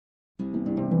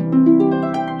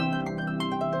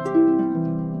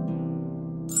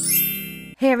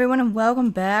Hey everyone, and welcome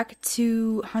back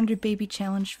to 100 Baby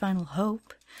Challenge Final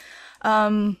Hope.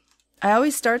 I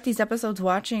always start these episodes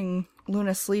watching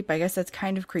Luna sleep. I guess that's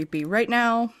kind of creepy. Right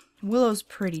now, Willow's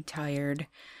pretty tired.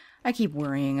 I keep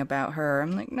worrying about her.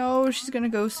 I'm like, no, she's gonna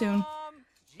go soon.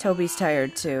 Toby's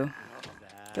tired too.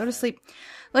 Go to sleep.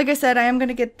 Like I said, I am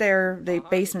gonna get the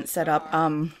basement set up.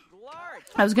 I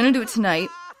was gonna do it tonight,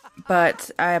 but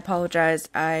I apologize.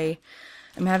 I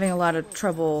am having a lot of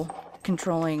trouble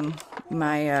controlling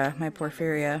my my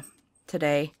porphyria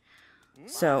today,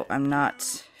 so I'm not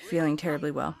feeling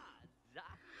terribly well.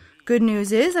 Good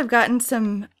news is I've gotten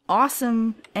some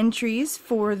awesome entries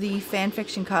for the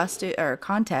fanfiction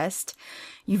contest.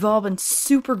 You've all been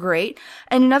super great.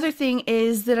 And another thing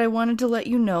is that I wanted to let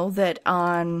you know that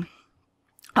on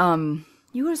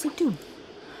you go to sleep too.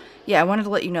 Yeah, I wanted to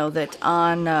let you know that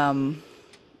on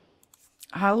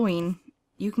Halloween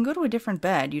you can go to a different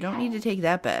bed. You don't need to take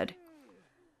that bed.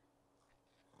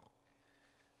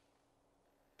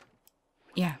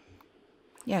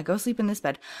 Yeah, go sleep in this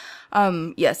bed.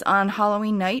 Yes, on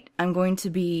Halloween night, I'm going to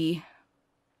be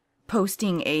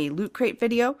posting a Loot Crate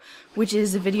video, which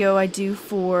is a video I do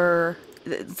for,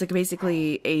 it's like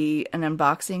basically an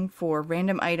unboxing for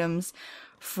random items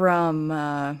from,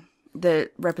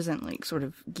 that represent like sort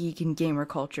of geek and gamer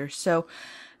culture. So,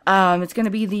 it's going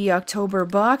to be the October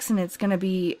box, and it's going to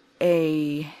be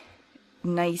a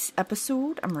nice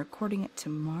episode. I'm recording it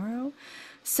tomorrow,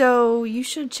 so you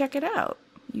should check it out.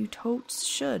 You totes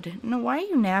should. No, why are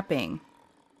you napping?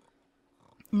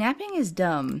 Napping is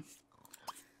dumb.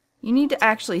 You need to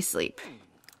actually sleep.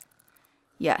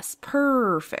 Yes,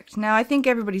 perfect. Now I think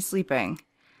everybody's sleeping.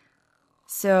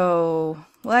 So,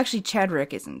 well actually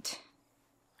Chadrick isn't.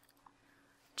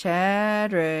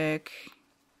 Chadrick.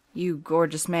 You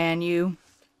gorgeous man, you.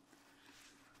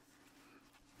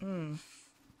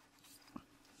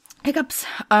 Hiccups.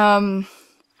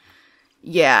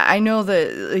 Yeah, I know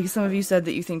that like, some of you said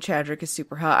that you think Chadrick is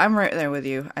super hot. I'm right there with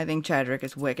you. I think Chadrick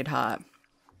is wicked hot.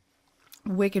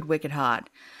 Wicked, wicked hot.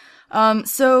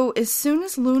 So as soon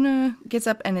as Luna gets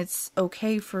up and it's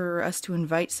okay for us to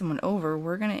invite someone over,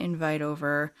 we're gonna invite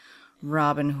over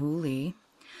Robin Hooley.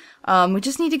 We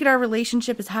just need to get our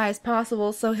relationship as high as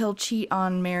possible so he'll cheat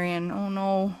on Marion. Oh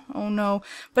no, oh no.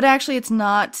 But actually it's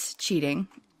not cheating,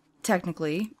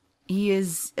 technically. He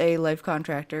is a life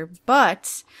contractor,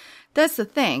 but that's the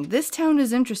thing. This town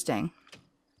is interesting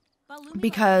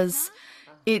because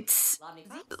it's,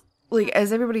 like,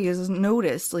 as everybody has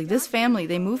noticed, like, this family,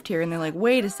 they moved here and they're like,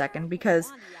 wait a second,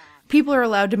 because people are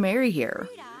allowed to marry here.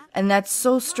 And that's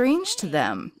so strange to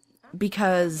them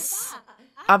because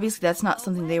obviously that's not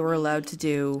something they were allowed to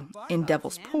do in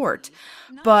Devil's Port.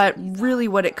 But really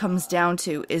what it comes down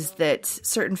to is that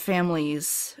certain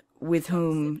families with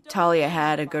whom Talia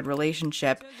had a good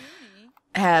relationship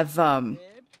have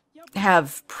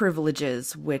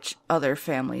privileges which other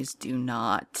families do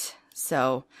not.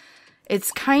 So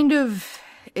it's kind of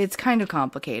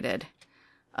complicated.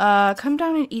 Come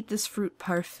down and eat this fruit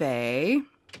parfait.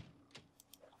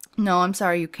 No, I'm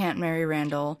sorry, you can't marry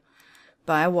Randall.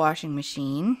 Buy a washing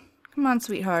machine. Come on,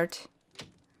 sweetheart.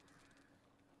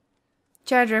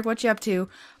 Chadrick, what you up to?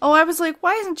 Oh, I was like,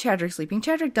 why isn't Chadrick sleeping?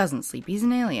 Chadrick doesn't sleep. He's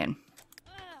an alien.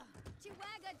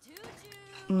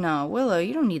 No, Willow,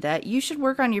 you don't need that. You should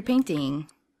work on your painting.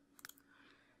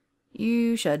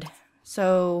 You should.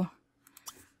 So,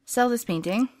 sell this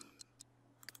painting.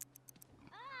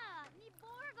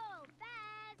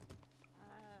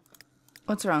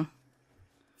 What's wrong?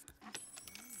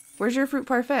 Where's your fruit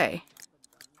parfait?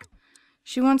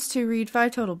 She wants to read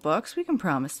 5 total books. We can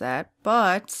promise that,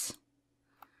 but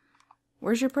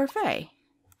where's your parfait?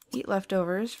 Eat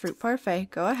leftovers, fruit parfait.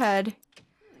 Go ahead.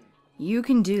 You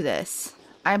can do this.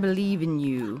 I believe in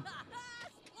you.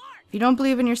 If you don't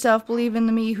believe in yourself, believe in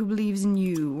the me who believes in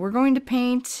you. We're going to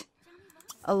paint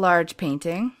a large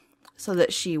painting so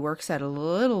that she works out a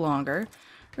little longer.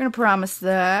 We're going to promise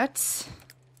that.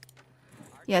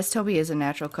 Yes, Toby is a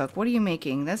natural cook. What are you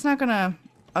making? That's not gonna...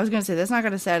 I was gonna say, that's not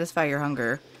gonna satisfy your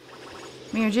hunger.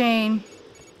 Mary Jane.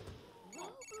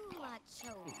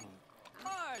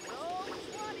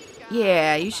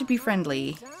 Yeah, you should be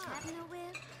friendly.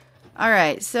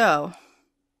 Alright, so...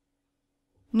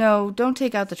 No, don't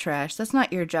take out the trash. That's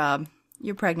not your job.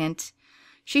 You're pregnant.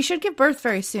 She should give birth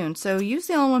very soon, so use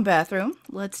the all-in-one bathroom.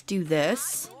 Let's do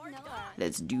this.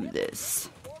 Let's do this.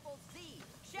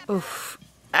 Oof.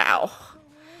 Ow.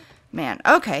 Man,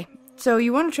 okay. So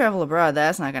you want to travel abroad.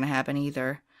 That's not going to happen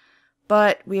either.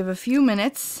 But we have a few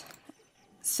minutes,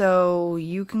 so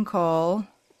you can call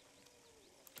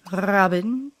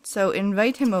Robin. So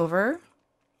invite him over.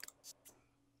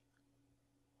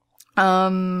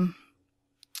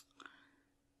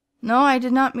 No, I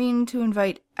did not mean to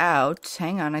invite out.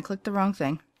 Hang on, I clicked the wrong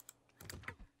thing.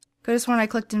 Could have sworn I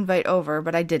clicked invite over,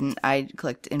 but I didn't. I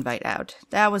clicked invite out.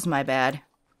 That was my bad.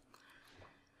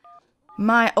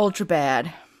 My ultra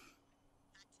bad.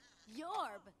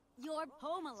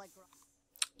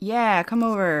 Yeah, come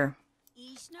over.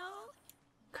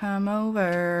 Come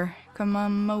over. Come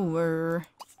on over.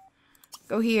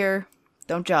 Go here.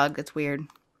 Don't jog, that's weird.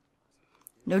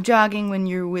 No jogging when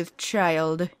you're with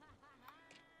child.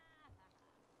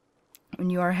 When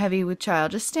you are heavy with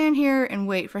child. Just stand here and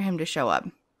wait for him to show up.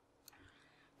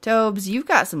 Tobes, you've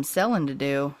got some selling to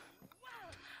do.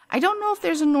 I don't know if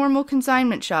there's a normal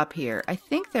consignment shop here. I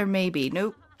think there may be.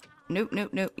 Nope. Nope,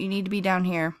 nope, nope. You need to be down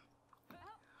here.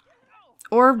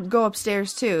 Or go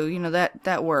upstairs too. You know,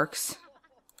 that works.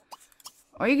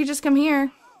 Or you could just come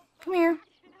here. Come here.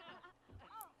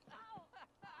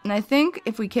 And I think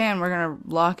if we can, we're gonna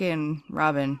lock in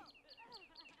Robin.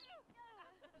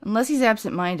 Unless he's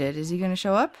absent-minded. Is he gonna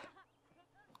show up?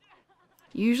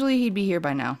 Usually he'd be here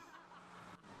by now.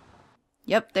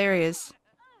 Yep, there he is.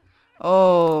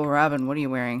 Oh, Robin, what are you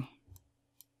wearing?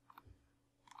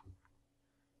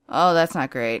 Oh, that's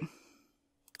not great.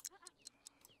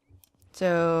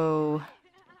 So,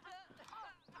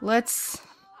 let's...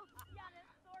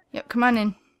 Yep, come on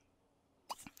in.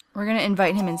 We're gonna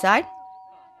invite him inside.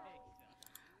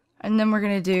 And then we're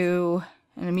gonna do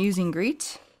an amusing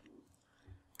greet.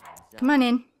 Come on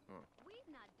in.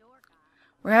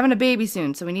 We're having a baby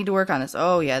soon, so we need to work on this.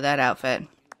 Oh, yeah, that outfit.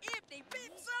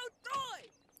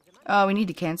 Oh, we need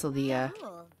to cancel the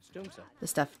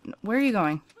stuff. Where are you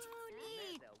going?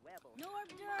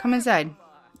 Come inside.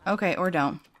 Okay, or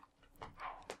don't.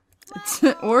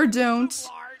 Or don't.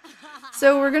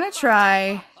 So we're gonna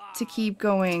try to keep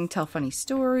going, tell funny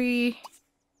story.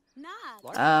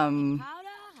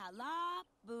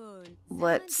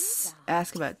 Let's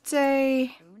ask about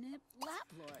day.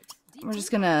 We're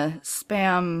just gonna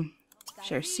spam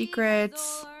share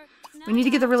secrets. We need to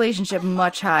get the relationship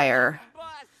much higher.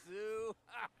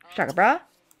 Shaka bra?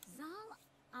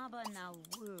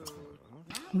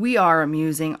 We are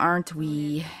amusing, aren't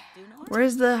we?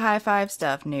 Where's the high five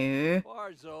stuff? No.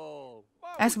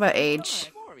 Ask about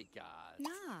age.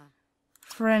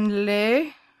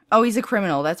 Friendly. Oh, he's a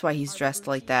criminal. That's why he's dressed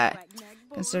like that.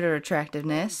 Consider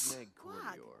attractiveness.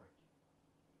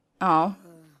 Oh.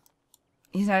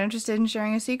 He's not interested in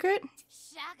sharing a secret?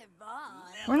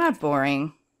 We're not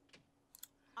boring.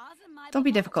 Don't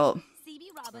be difficult.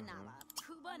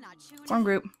 Form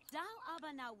group.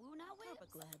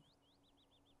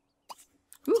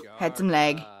 Ooh, had some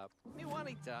leg.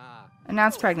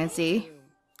 Announced pregnancy.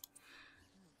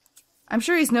 I'm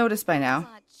sure he's noticed by now.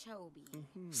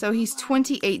 So he's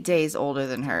 28 days older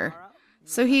than her.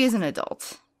 So he is an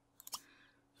adult.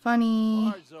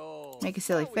 Funny. Make a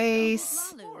silly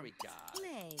face.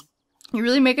 You're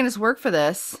really making us work for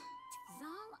this.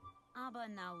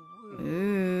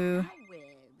 Ooh.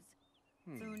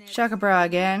 Shaka bra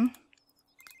again.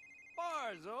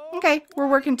 Okay, we're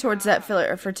working towards that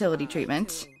fertility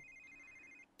treatment.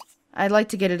 I'd like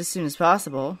to get it as soon as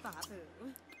possible.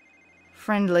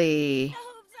 Friendly.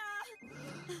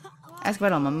 Ask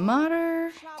about alma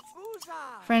mater.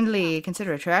 Friendly.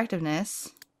 Consider attractiveness.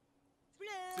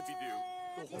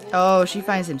 Oh, she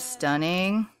finds him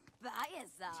stunning.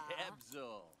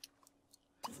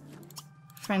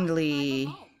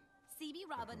 Friendly.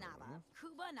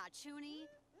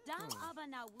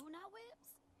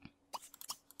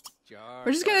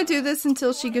 We're just gonna do this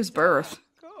until she gives birth.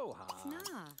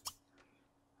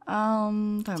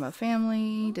 Talking about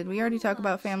family. Did we already talk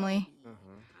about family?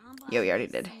 Yeah, we already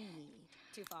did.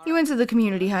 He went to the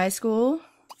community high school.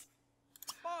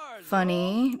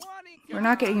 Funny. We're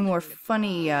not getting any more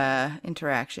funny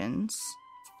interactions.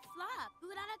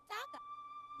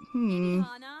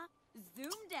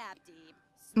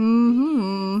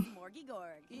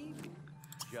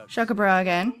 Shaka bra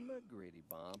again.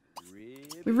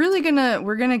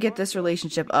 We're gonna get this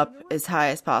relationship up as high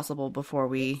as possible before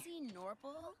we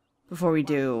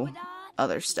do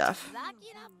other stuff.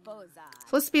 So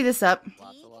let's speed this up.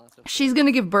 She's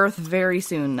gonna give birth very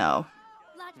soon though.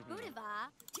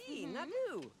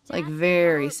 Like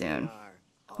very soon.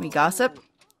 Can we gossip?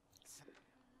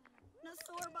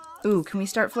 Ooh, can we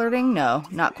start flirting? No,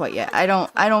 not quite yet. I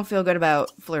don't feel good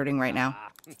about flirting right now.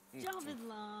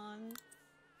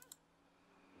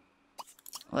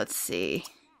 Let's see.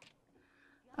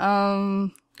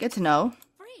 Get to know.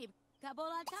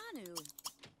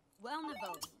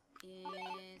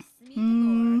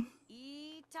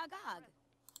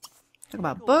 Talk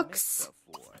about books.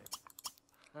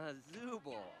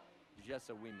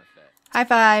 High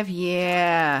five,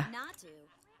 yeah.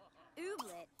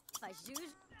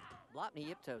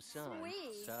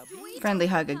 Friendly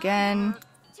hug again.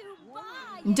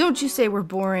 Don't you say we're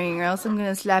boring, or else I'm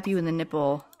gonna slap you in the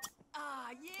nipple.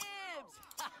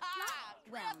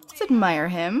 Let's admire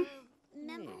him.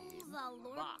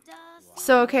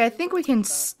 So, okay, I think we can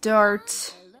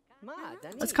start.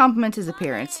 Let's compliment his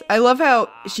appearance. I love how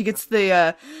she gets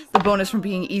the bonus from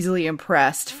being easily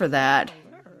impressed for that.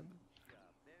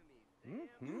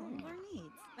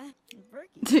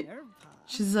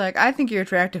 She's like, I think you're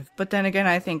attractive, but then again,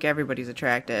 I think everybody's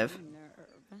attractive.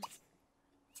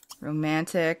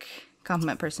 Romantic.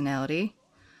 Compliment personality.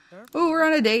 Ooh, we're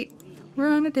on a date. We're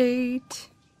on a date.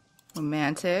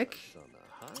 Romantic.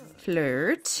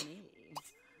 Flirt.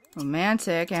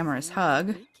 Romantic. Amorous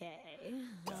hug.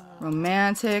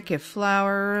 Romantic. Give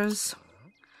flowers.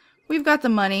 We've got the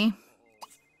money.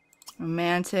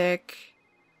 Romantic.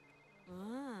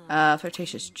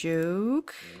 Flirtatious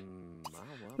joke.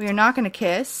 We are not going to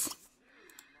kiss.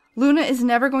 Luna is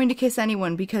never going to kiss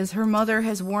anyone because her mother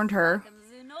has warned her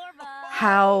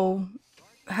how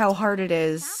hard it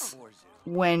is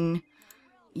when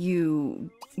you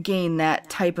gain that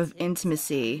type of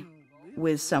intimacy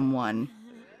with someone.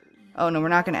 Oh no, we're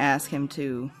not going to ask him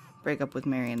to break up with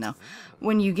Marion though.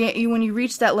 When you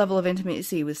reach that level of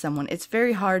intimacy with someone, it's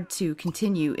very hard to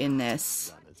continue in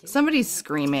this. Somebody's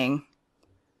screaming.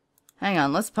 Hang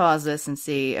on, let's pause this and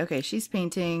see. Okay, she's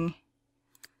painting.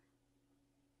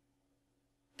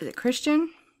 Is it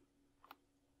Christian?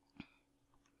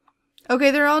 Okay,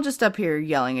 they're all just up here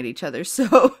yelling at each other,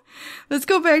 so let's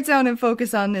go back down and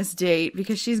focus on this date,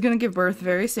 because she's gonna give birth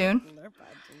very soon.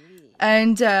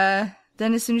 And, then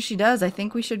as soon as she does, I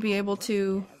think we should be able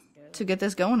to get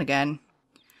this going again.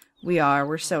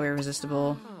 We're so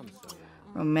irresistible.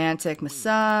 Romantic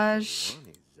massage.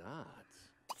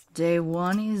 Day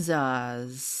one is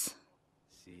Oz.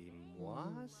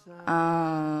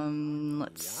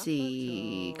 Let's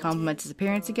see. Compliment his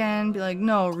appearance again. Be like,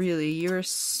 no, really, you're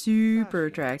super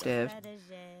attractive.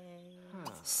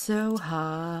 So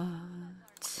hot.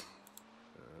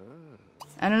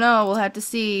 I don't know, we'll have to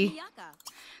see.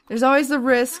 There's always the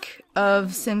risk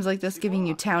of Sims like this giving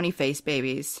you towny face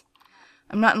babies.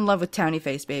 I'm not in love with towny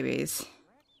face babies.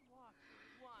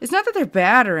 It's not that they're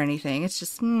bad or anything, it's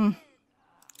just, join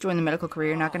the medical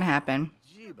career, not gonna happen.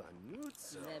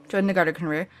 Join the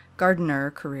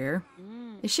gardener career.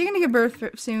 Is she gonna give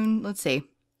birth soon? Let's see.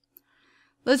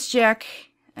 Let's Jack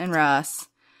and Ross.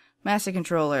 Master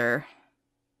controller.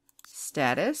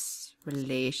 Status.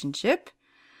 Relationship.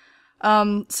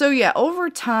 So yeah, over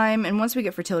time, and once we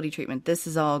get fertility treatment, this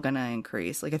is all gonna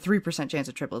increase. Like a 3% chance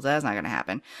of triplets. That's not gonna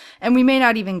happen. And we may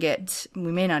not even get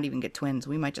twins.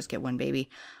 We might just get one baby.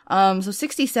 So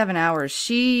 67 hours.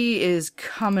 She is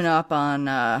coming up on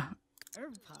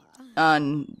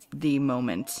the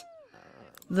moment.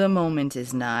 The moment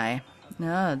is nigh.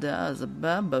 Ah, does a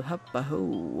bubba huppa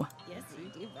ho.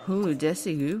 Who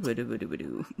desi who.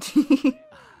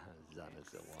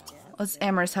 Let's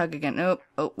amorous hug again.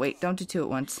 Oh, wait, don't do two at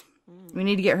once. We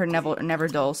need to get her never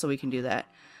dull so we can do that.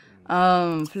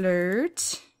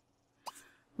 Flirt.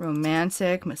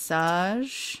 Romantic.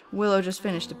 Massage. Willow just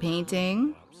finished a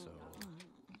painting.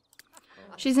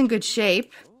 She's in good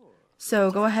shape.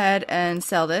 So go ahead and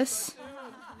sell this.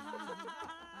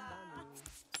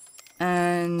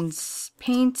 And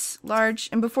paint large.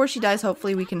 And before she dies,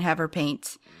 hopefully we can have her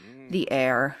paint the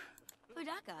air.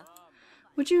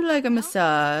 Would you like a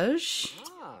massage?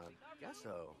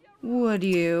 Would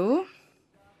you?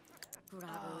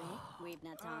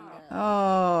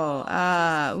 Oh,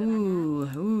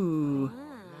 ooh.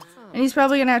 And he's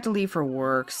probably gonna have to leave for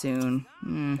work soon.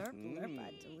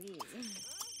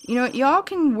 You know what? Y'all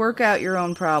can work out your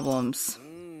own problems.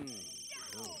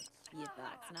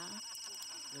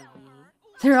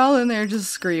 They're all in there just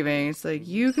screaming. It's like,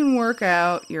 you can work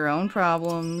out your own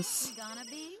problems.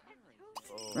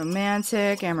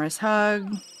 Romantic, amorous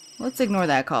hug. Let's ignore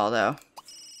that call, though.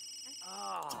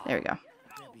 There we go.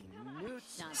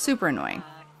 Super annoying.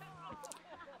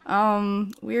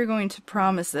 We are going to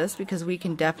promise this because we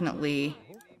can definitely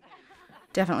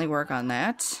work on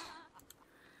that.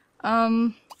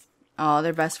 Oh,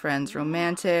 they're best friends.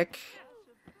 Romantic.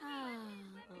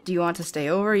 Do you want to stay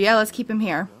over? Yeah, let's keep him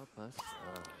here.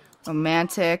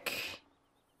 Romantic.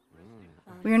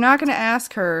 We are not going to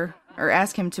ask her or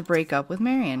ask him to break up with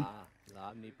Marion.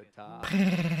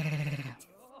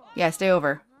 Yeah, stay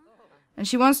over. And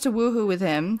she wants to woohoo with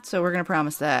him, so we're going to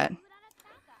promise that.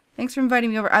 Thanks for inviting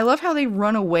me over. I love how they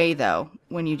run away, though,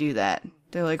 when you do that.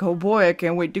 They're like, oh boy, I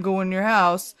can't wait to go in your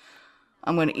house.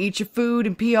 I'm going to eat your food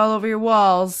and pee all over your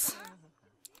walls.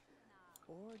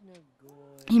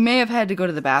 He may have had to go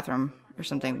to the bathroom or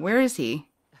something. Where is he?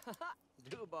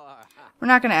 We're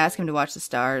not going to ask him to watch the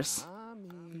stars.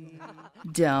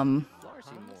 Dumb.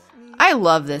 I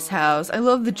love this house. I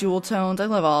love the jewel tones. I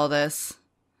love all this.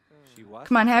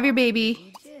 Come on, have your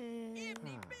baby.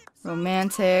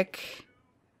 Romantic.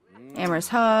 Amorous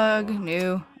hug.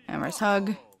 New. Amorous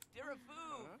hug.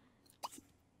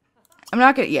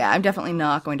 I'm definitely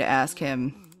not going to ask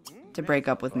him to break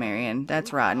up with Marion.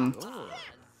 That's rotten.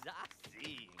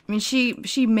 I mean,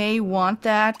 she may want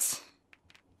that,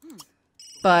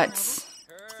 but,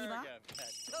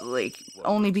 like,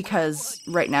 only because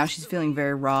right now she's feeling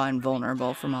very raw and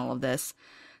vulnerable from all of this.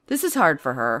 This is hard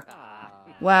for her.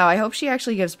 Wow, I hope she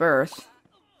actually gives birth.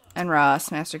 And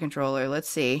Ross, Master Controller, let's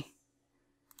see.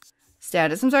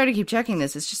 Status, I'm sorry to keep checking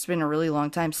this, it's just been a really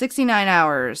long time. 69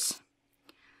 hours.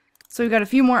 So we've got a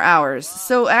few more hours.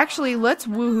 So actually, let's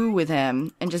woohoo with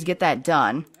him and just get that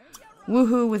done.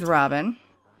 Woohoo with Robin.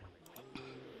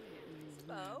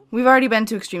 We've already been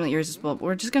to extremely irresistible, but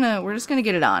we're just gonna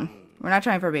get it on. We're not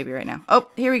trying for a baby right now. Oh,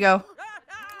 here we go.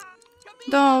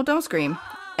 No, don't scream.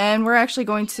 And we're actually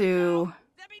going to...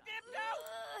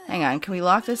 Hang on, can we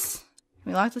lock this?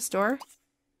 Can we lock this door?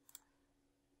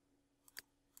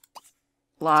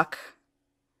 Lock.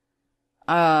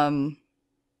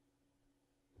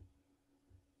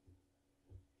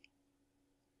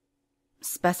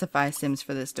 Specify Sims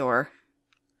for this door.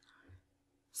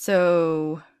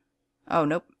 So... Oh,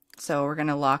 nope. So we're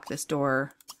gonna lock this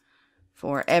door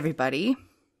for everybody.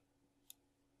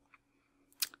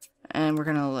 And we're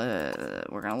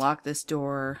gonna lock this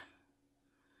door.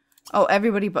 Oh,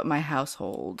 everybody but my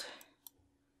household.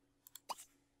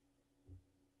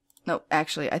 No,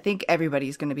 actually, I think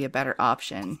everybody's gonna be a better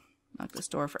option. Lock this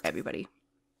door for everybody.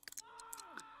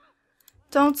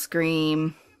 Don't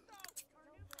scream.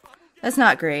 That's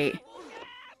not great.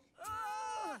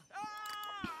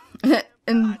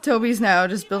 And Toby's now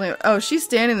just building... Oh, she's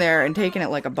standing there and taking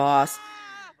it like a boss.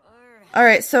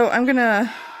 Alright, so I'm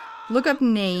gonna look up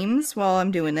names while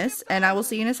I'm doing this, and I will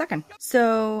see you in a second.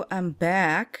 So, I'm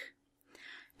back.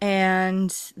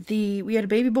 And we had a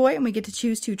baby boy, and we get to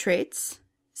choose 2 traits.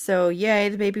 So, yay,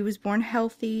 the baby was born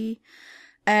healthy.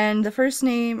 And the first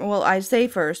name... Well, I say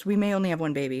first, we may only have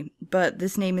 1 baby. But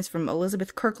this name is from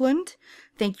Elizabeth Kirkland.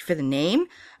 Thank you for the name.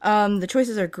 The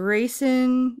choices are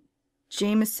Grayson...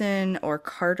 Jameson or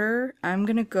Carter. I'm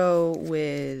gonna go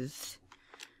with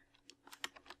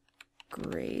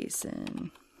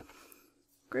Grayson.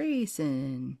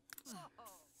 Grayson.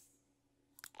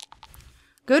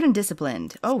 Good and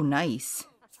disciplined. Oh, nice.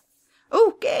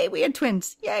 Oh, yay, we had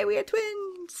twins. Yay, we had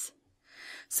twins.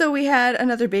 So we had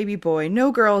another baby boy.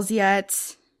 No girls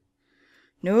yet.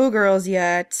 No girls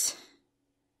yet.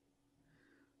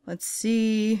 Let's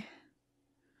see.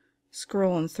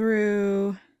 Scrolling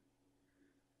through.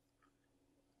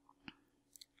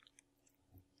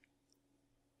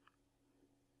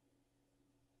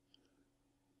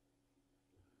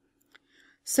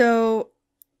 So,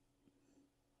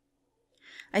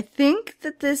 I think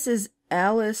that this is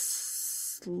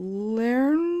Alice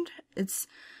Learned. It's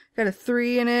got a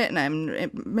 3 in it, and I'm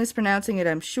mispronouncing it,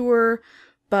 I'm sure.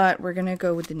 But we're gonna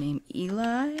go with the name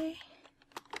Eli.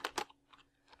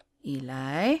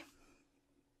 Eli.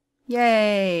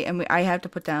 Yay! And I have to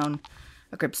put down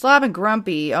a crib. Slob and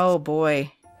Grumpy. Oh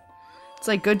boy. It's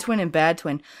like good twin and bad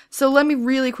twin. So let me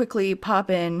really quickly pop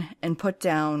in and put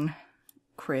down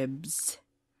cribs.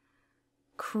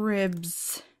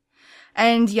 Cribs.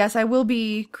 And yes, I will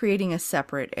be creating a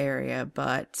separate area,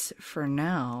 but for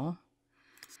now,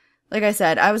 like I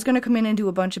said, I was going to come in and do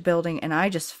a bunch of building, and I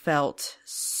just felt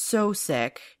so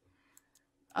sick.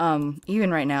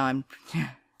 Even right now, I'm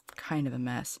kind of a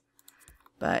mess.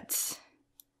 But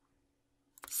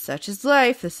such is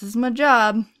life. This is my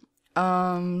job.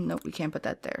 Nope, we can't put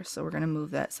that there, so we're going to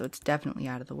move that so it's definitely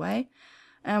out of the way.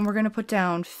 And we're going to put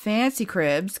down fancy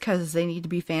cribs, because they need to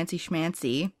be fancy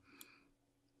schmancy.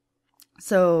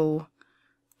 So,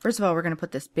 first of all, we're going to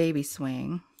put this baby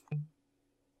swing,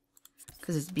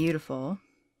 because it's beautiful.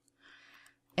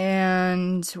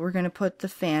 And we're going to put the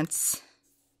fence.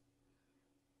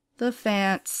 We're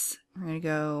going to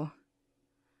go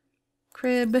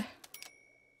crib.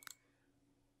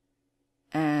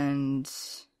 And,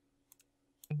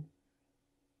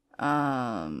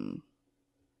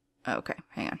 okay,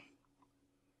 hang on.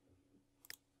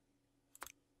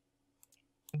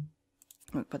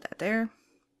 We'll put that there.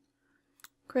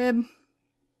 Crib.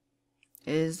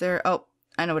 Is there... Oh,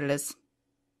 I know what it is.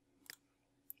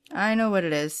 I know what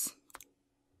it is.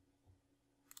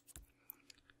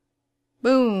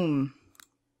 Boom.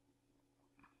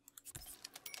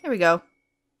 There we go.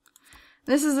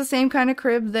 This is the same kind of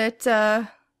crib that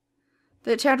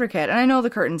Chadwick had. And I know the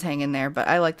curtains hang in there, but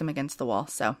I like them against the wall,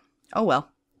 so Oh well.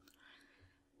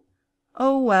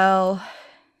 Oh well.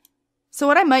 So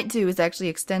what I might do is actually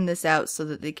extend this out so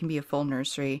that they can be a full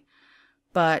nursery.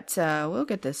 But we'll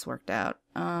get this worked out.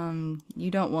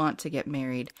 You don't want to get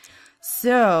married.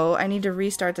 So I need to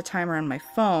restart the timer on my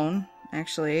phone,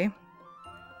 actually.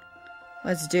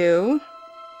 Let's do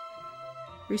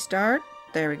restart.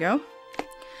 There we go.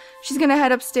 She's gonna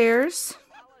head upstairs.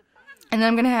 And then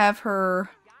I'm gonna have her...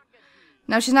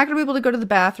 Now she's not gonna be able to go to the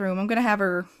bathroom. I'm gonna have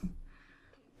her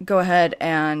go ahead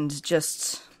and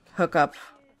just hook up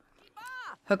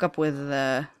with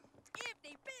our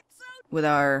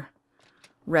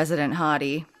resident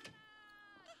hottie.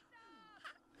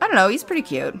 I don't know, he's pretty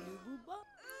cute.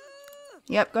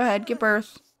 Yep, go ahead, give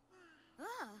birth.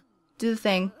 Do the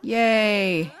thing.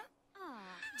 Yay!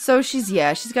 So she's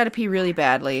got to pee really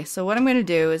badly. So what I'm going to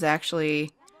do is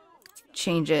actually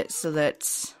change it so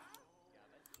that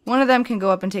one of them can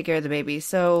go up and take care of the baby.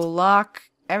 So lock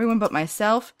everyone but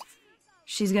myself.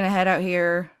 She's going to head out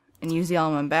here and use the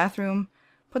all-in-one bathroom.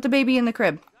 Put the baby in the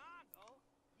crib.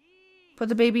 Put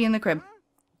the baby in the crib.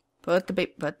 Put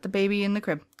the baby in the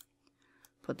crib.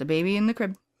 Put the baby in the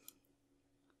crib.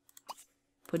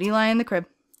 Put Eli in the crib.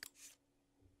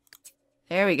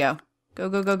 There we go. Go,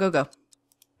 go, go, go, go.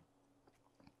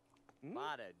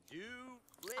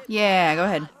 Yeah, go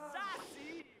ahead.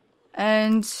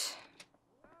 And...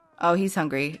 oh, he's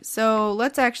hungry. So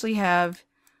let's actually have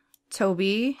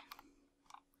Toby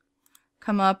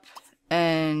come up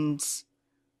and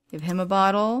give him a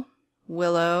bottle.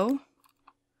 Willow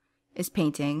is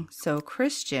painting. So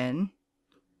Christian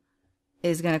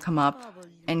is going to come up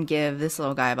and give this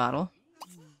little guy a bottle.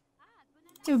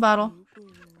 Give a bottle.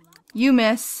 You,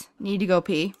 miss, need to go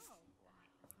pee.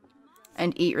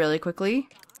 And eat really quickly.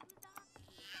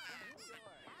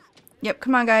 Yep,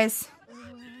 come on, guys.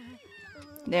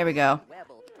 There we go.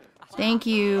 Thank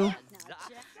you.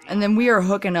 And then we are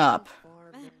hooking up.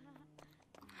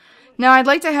 Now, I'd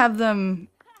like to have them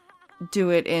do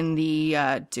it in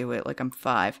the, do it like I'm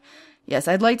 5. Yes,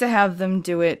 I'd like to have them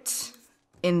do it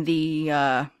in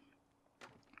the,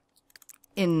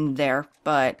 in there,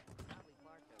 but...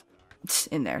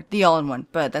 in there. The all-in-one,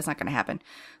 but that's not going to happen.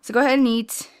 So go ahead and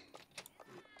eat.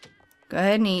 Go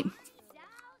ahead and eat.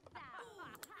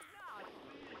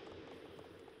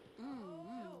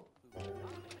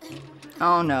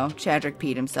 Oh no, Chadrick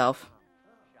peed himself.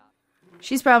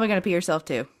 She's probably going to pee herself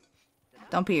too.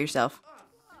 Don't pee yourself.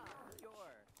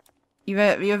 You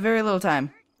have very little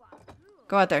time.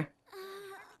 Go out there.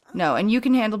 No, and you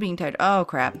can handle being tired. Oh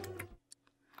crap.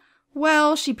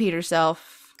 Well, she peed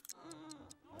herself.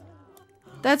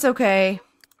 That's okay.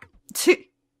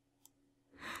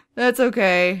 That's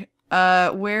okay.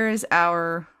 Where is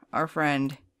our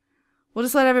friend? We'll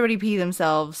just let everybody pee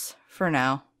themselves for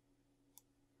now.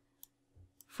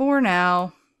 For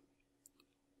now.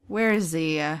 Where is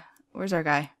the, where's our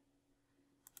guy?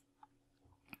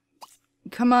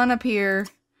 Come on up here.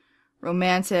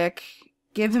 Romantic.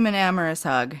 Give him an amorous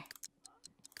hug.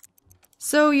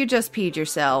 So you just peed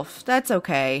yourself. That's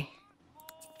okay.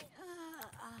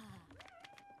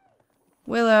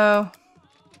 Willow.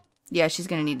 Yeah, she's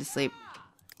gonna need to sleep.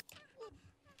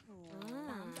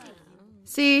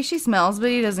 See, she smells, but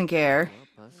he doesn't care.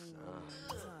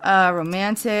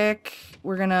 Romantic.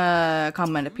 We're gonna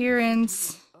compliment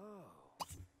appearance.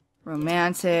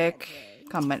 Romantic.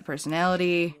 Compliment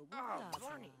personality.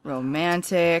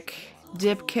 Romantic.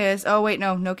 Dip kiss. Oh, wait,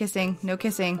 no. No kissing. No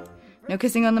kissing. No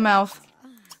kissing on the mouth.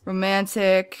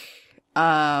 Romantic.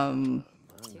 Hold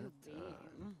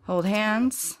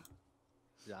hands.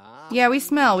 Yeah, we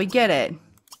smell. We get it.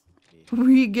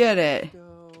 We get it.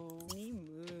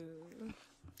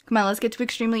 Come on, let's get to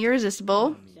extremely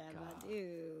irresistible.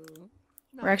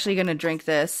 We're actually gonna drink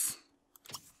this.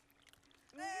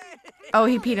 Oh,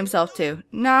 he peed himself too.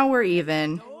 Now we're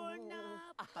even.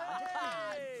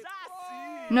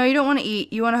 No, you don't want to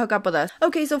eat. You want to hook up with us.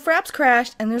 Okay, so Fraps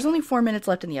crashed, and there's only 4 minutes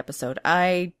left in the episode.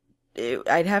 I'd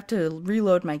have to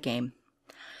reload my game.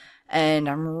 And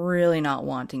I'm really not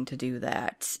wanting to do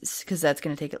that, because that's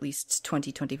going to take at least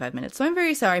 20-25 minutes. So I'm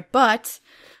very sorry, but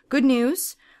good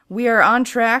news. We are on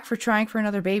track for trying for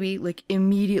another baby, like,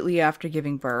 immediately after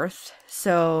giving birth.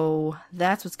 So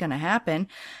that's what's going to happen.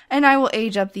 And I will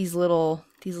age up these little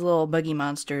buggy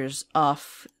monsters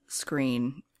off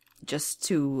screen just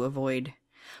to avoid...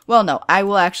 Well, no, I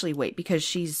will actually wait because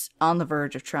she's on the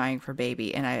verge of trying for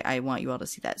baby, and I want you all to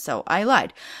see that. So I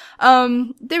lied.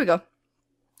 There we go.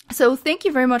 So thank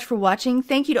you very much for watching.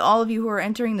 Thank you to all of you who are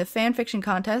entering the fanfiction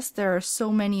contest. There are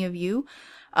so many of you.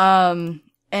 And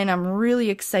I'm really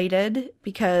excited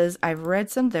because I've read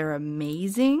some. They're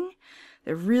amazing.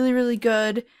 They're really, really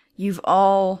good. You've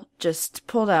all just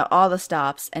pulled out all the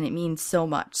stops, and it means so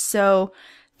much. So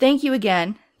thank you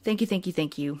again. Thank you, thank you,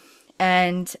 thank you.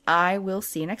 And I will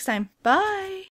see you next time. Bye!